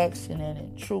with action and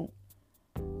in truth.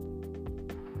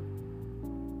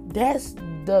 That's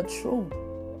the truth.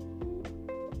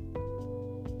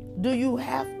 Do you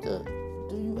have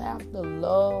to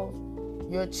love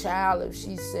your child if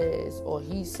she says or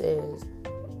he says,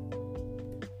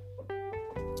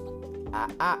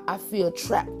 I feel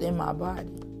trapped in my body?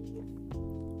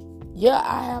 Yeah,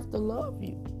 I have to love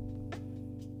you.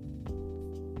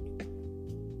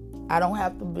 I don't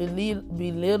have to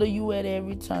belittle you at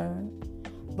every turn,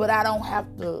 but I don't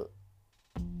have to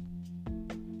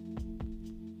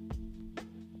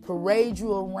parade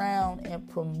you around and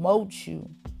promote you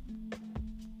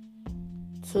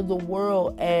to the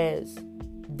world as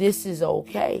this is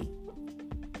okay.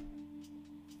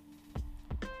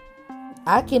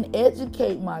 I can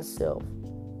educate myself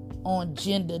on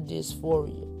gender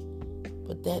dysphoria,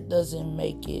 but that doesn't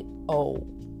make it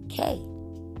okay.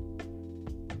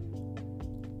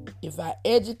 If I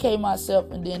educate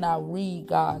myself and then I read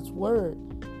God's word,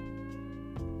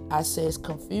 I say it's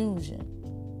confusion.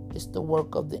 It's the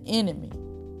work of the enemy.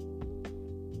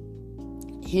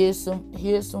 Here's some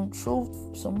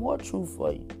truth, some more truth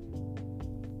for you.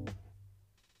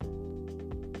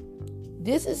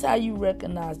 This is how you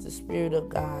recognize the Spirit of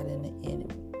God and the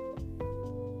enemy.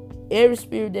 Every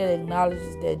spirit that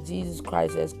acknowledges that Jesus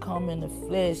Christ has come in the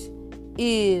flesh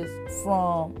is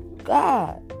from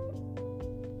God.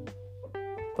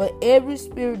 But every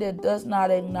spirit that does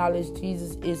not acknowledge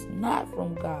Jesus is not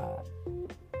from God.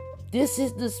 This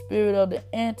is the spirit of the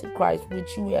Antichrist,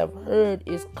 which you have heard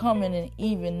is coming and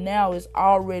even now is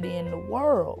already in the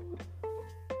world.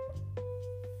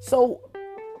 So,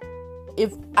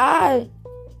 if I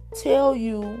tell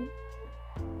you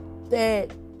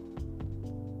that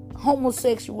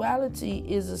homosexuality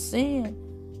is a sin,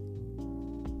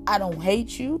 I don't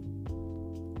hate you.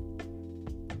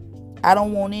 I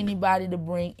don't want anybody to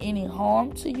bring any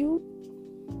harm to you.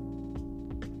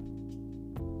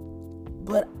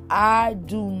 But I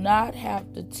do not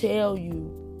have to tell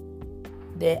you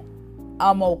that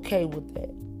I'm okay with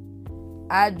that.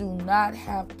 I do not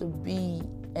have to be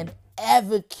an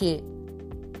advocate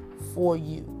for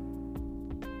you.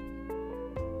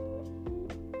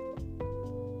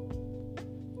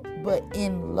 But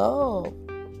in love,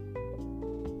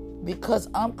 because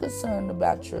I'm concerned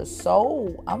about your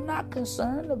soul, I'm not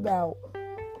concerned about,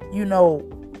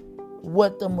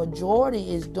 what the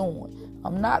majority is doing.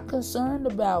 I'm not concerned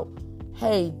about,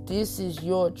 hey, this is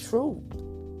your truth.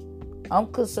 I'm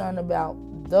concerned about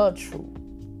the truth.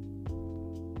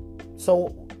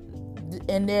 So,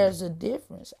 and there's a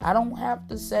difference. I don't have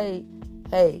to say,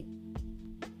 hey,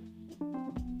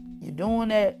 you're doing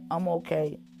that, I'm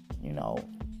okay.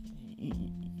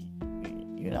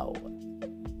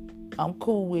 I'm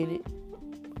cool with it.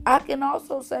 I can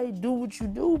also say, do what you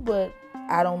do, but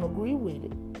I don't agree with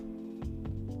it.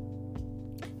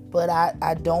 But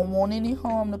I don't want any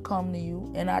harm to come to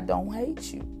you, and I don't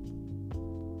hate you.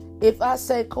 If I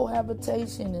say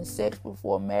cohabitation and sex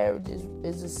before marriage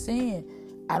is a sin,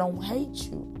 I don't hate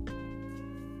you.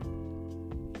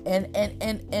 And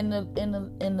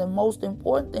the most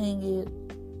important thing is,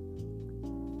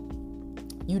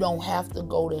 you don't have to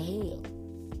go to hell.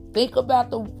 Think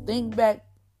back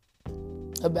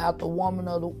about the woman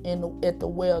at the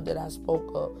well that I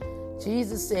spoke of.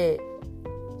 Jesus said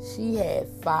she had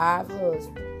 5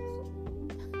 husbands.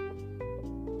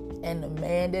 And the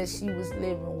man that she was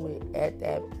living with at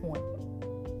that point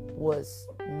was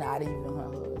not even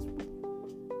her husband.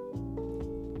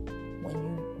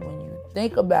 When you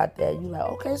think about that, you're like,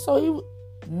 okay, so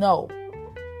no.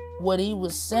 What he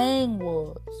was saying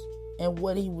was, and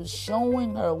what he was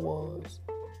showing her was,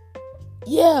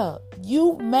 yeah,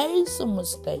 you made some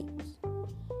mistakes,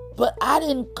 but I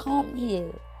didn't come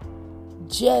here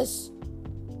just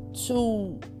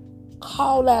to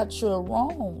call out your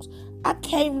wrongs. I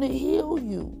came to heal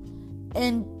you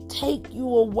and take you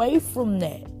away from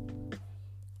that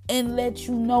and let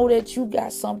you know that you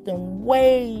got something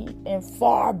way and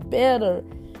far better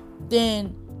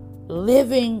than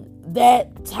living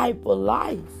that type of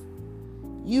life.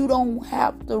 You don't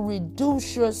have to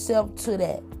reduce yourself to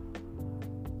that.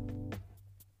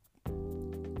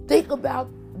 Think about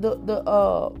the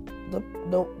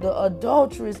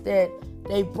adulteress that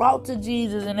they brought to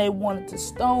Jesus and they wanted to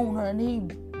stone her, and he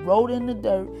rolled in the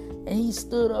dirt and he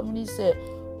stood up and he said,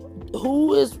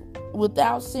 "Who is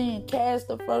without sin, cast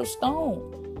the first stone."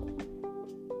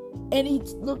 And he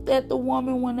looked at the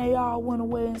woman when they all went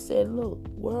away and said, "Look,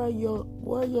 where are your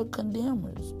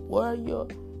condemners? Where are your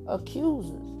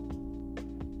accusers?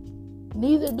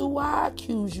 Neither do I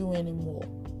accuse you anymore.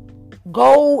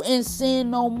 Go and sin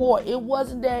no more." It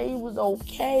wasn't that he was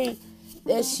okay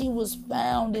that she was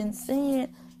found in sin.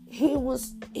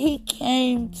 He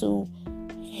came to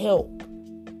help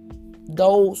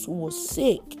those who were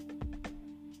sick,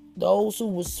 those who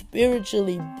were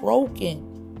spiritually broken.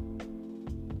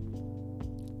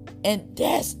 And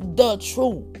that's the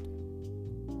truth.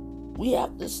 We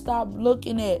have to stop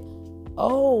looking at,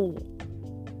 oh,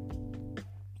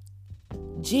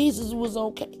 Jesus was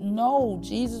okay. No,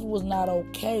 Jesus was not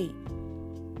okay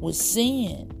with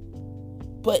sin.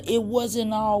 But it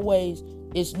wasn't always,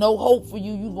 it's no hope for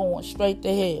you, you going straight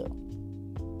to hell.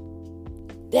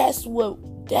 That's what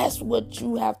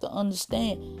you have to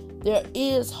understand. There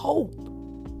is hope.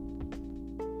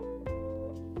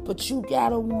 But you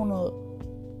gotta wanna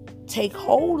take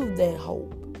hold of that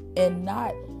hope and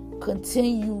not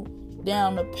continue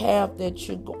down the path that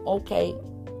you're going. Okay,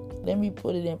 let me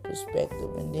put it in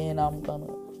perspective, and then I'm gonna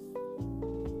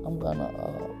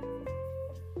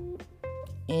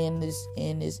end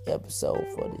this episode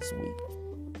for this week.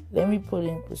 Let me put it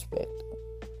in perspective.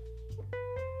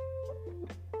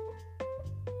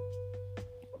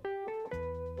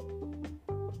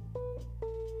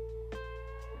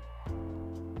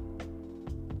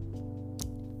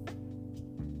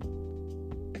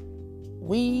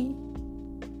 we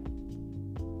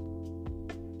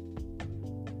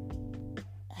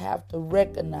have to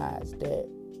recognize that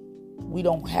we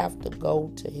don't have to go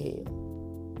to hell.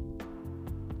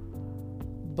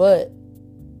 But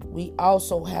we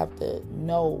also have to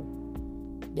know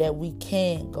that we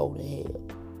can go to hell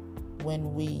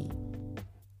when we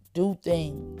do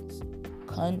things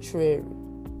contrary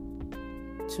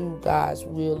to God's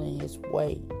will and His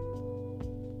way.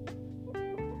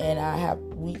 And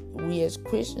we as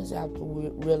Christians have to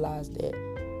realize that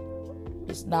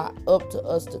it's not up to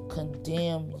us to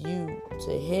condemn you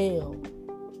to hell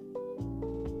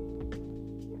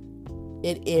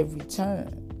at every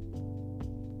turn.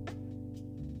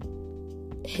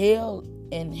 Hell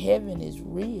and heaven is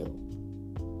real,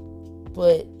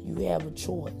 but you have a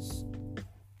choice.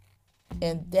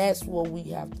 And that's what we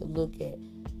have to look at.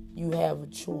 You have a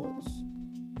choice.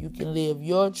 You can live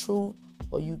your truth,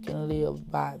 or you can live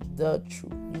by the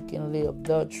truth. You can live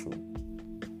the truth.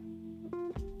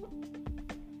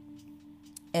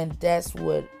 And that's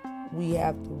what we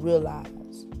have to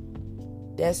realize.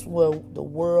 That's where the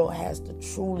world has to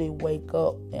truly wake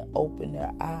up and open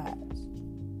their eyes.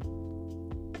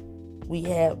 We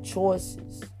have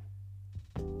choices.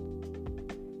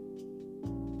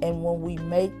 And when we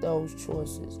make those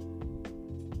choices,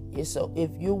 so if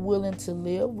you're willing to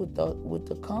live with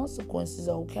the consequences,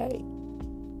 okay.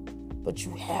 But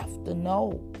you have to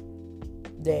know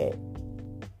that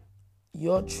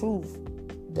your truth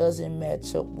doesn't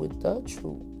match up with the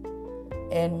truth.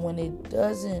 And when it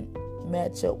doesn't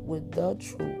match up with the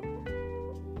truth,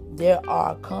 there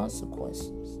are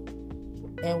consequences.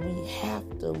 And we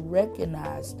have to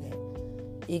recognize that.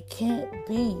 It can't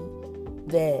be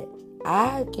that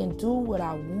I can do what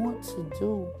I want to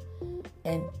do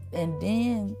and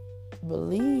then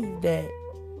believe that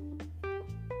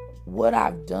what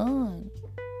I've done,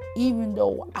 even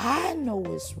though I know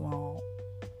it's wrong,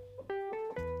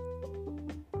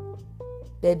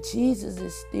 that Jesus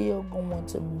is still going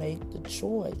to make the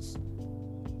choice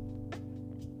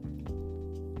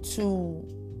to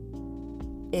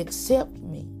accept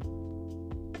me.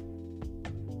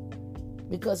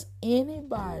 Because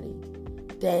anybody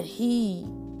that he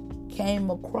came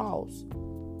across,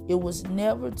 it was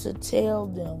never to tell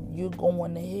them you're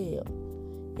going to hell.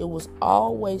 It was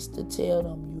always to tell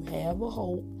them you have a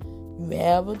hope, you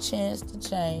have a chance to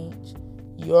change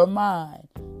your mind.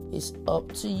 It's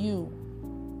up to you.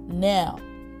 Now,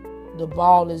 the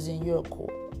ball is in your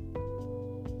court.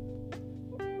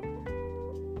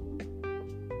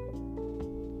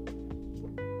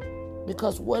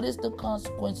 Because what is the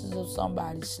consequences of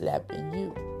somebody slapping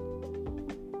you?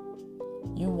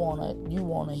 You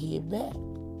wanna hear back,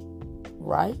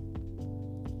 right?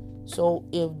 So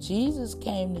if Jesus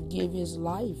came to give his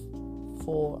life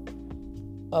for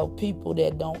people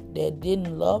that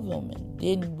didn't love him and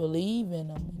didn't believe in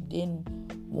him and didn't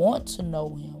want to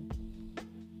know him,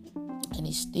 and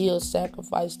he still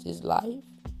sacrificed his life,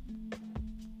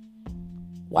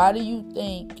 why do you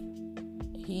think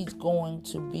he's going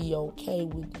to be okay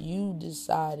with you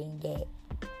deciding that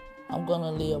I'm going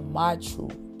to live my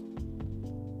truth?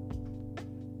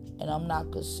 And I'm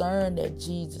not concerned that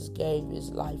Jesus gave his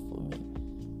life for me,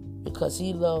 because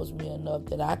he loves me enough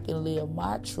that I can live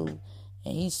my truth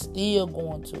and he's still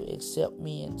going to accept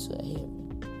me into heaven.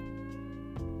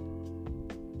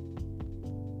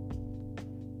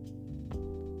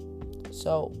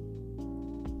 So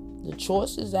the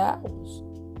choice is ours.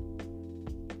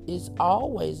 It's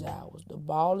always ours. The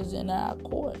ball is in our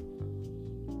court.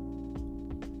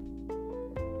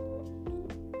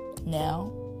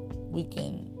 Now we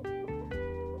can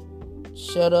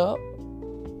shut up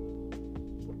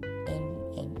and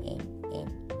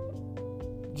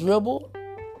dribble,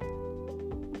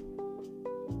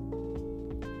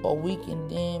 or we can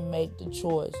then make the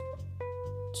choice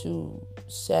to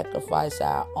sacrifice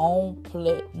our own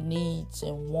needs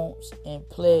and wants and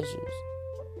pleasures.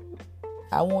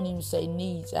 I won't even say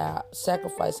needs.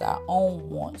 Sacrifice our own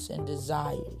wants and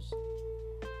desires,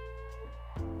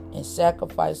 and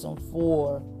sacrifice them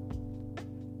for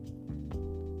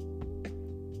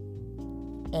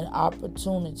an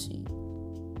opportunity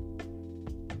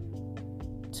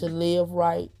to live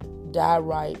right, die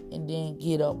right, and then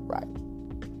get up right.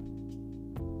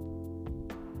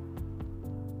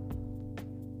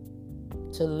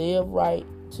 To live right,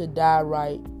 to die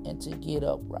right, and to get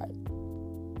up right.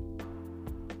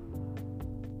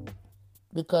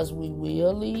 Because we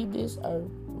will leave this earth,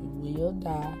 we will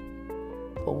die,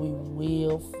 but we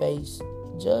will face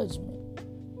judgment.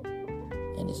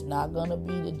 And it's not going to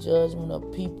be the judgment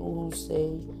of people who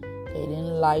say they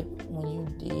didn't like when you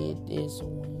did this, or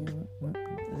when you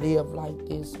lived like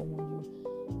this, or when you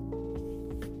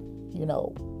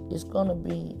it's going to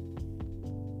be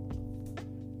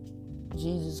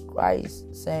Jesus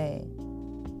Christ saying,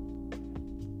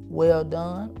 well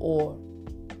done, or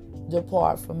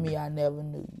depart from me, I never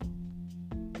knew you.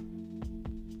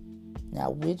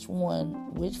 Now, which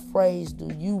phrase do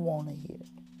you want to hear?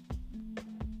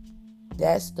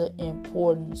 That's the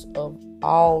importance of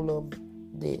all of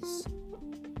this.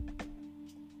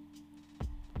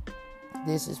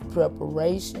 This is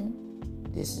preparation.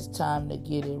 This is time to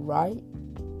get it right.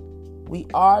 We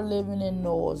are living in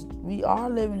Noah's. We are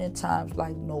living in times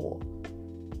like Noah.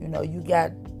 You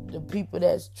got the people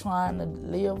that's trying to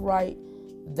live right.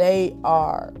 They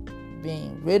are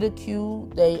being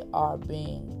ridiculed. They are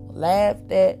being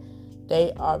laughed at.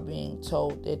 They are being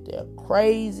told that they're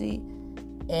crazy.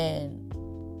 And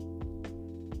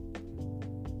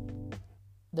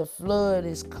the flood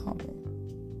is coming.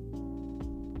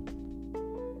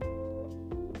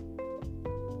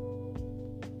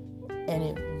 And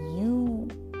if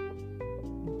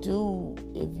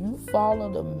you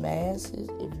follow the masses,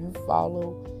 if you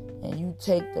follow and you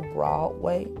take the broad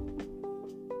way,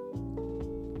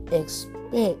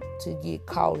 expect to get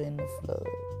caught in the flood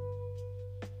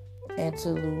and to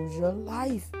lose your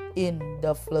life in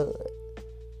the flood.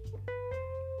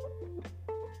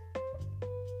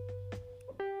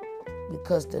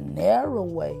 Because the narrow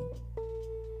way,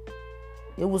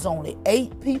 it was only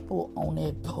 8 people on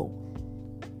that boat,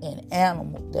 and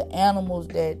the animals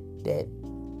that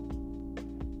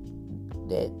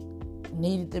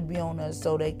needed to be on there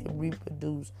so they could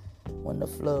reproduce when the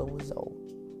flood was over.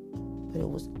 But it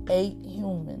was 8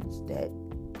 humans that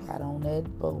got on that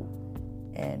boat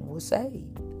and were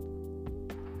saved.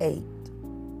 8.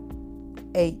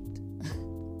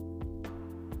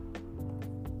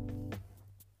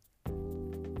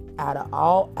 Out of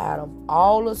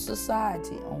all of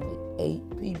society, only 8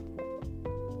 people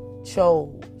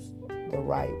chose the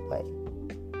right way.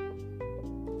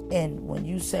 And when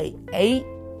you say 8,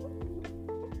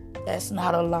 that's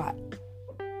not a lot.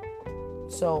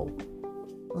 So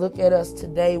look at us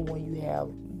today when you have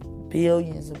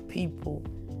billions of people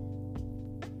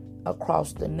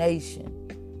across the nation.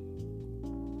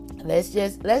 Let's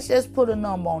just put a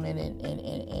number on it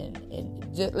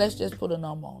and let's just put a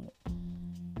number on it.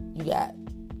 You got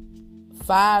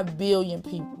 5 billion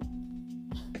people.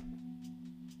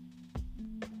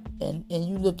 And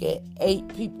you look at 8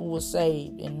 people were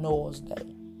saved in Noah's day.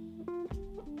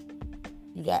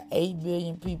 You got 8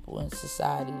 billion people in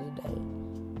society today.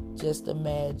 Just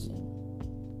imagine.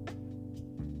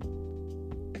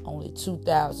 Only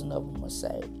 2,000 of them were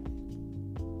saved.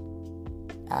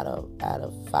 Out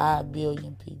of 5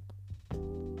 billion people.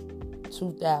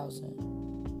 2,000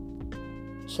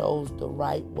 chose the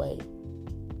right way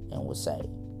and were saved.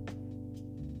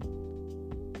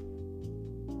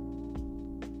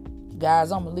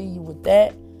 Guys, I'm going to leave you with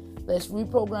that. Let's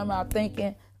reprogram our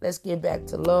thinking. Let's get back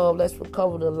to love. Let's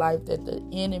recover the life that the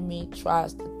enemy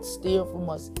tries to steal from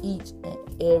us each and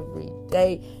every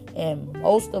day. And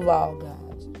most of all,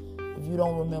 guys, if you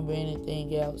don't remember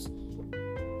anything else,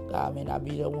 God may not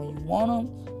be there when you want him,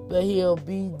 but he'll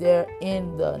be there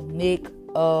in the nick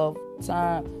of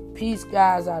time. Peace,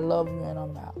 guys. I love you, and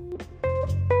I'm out.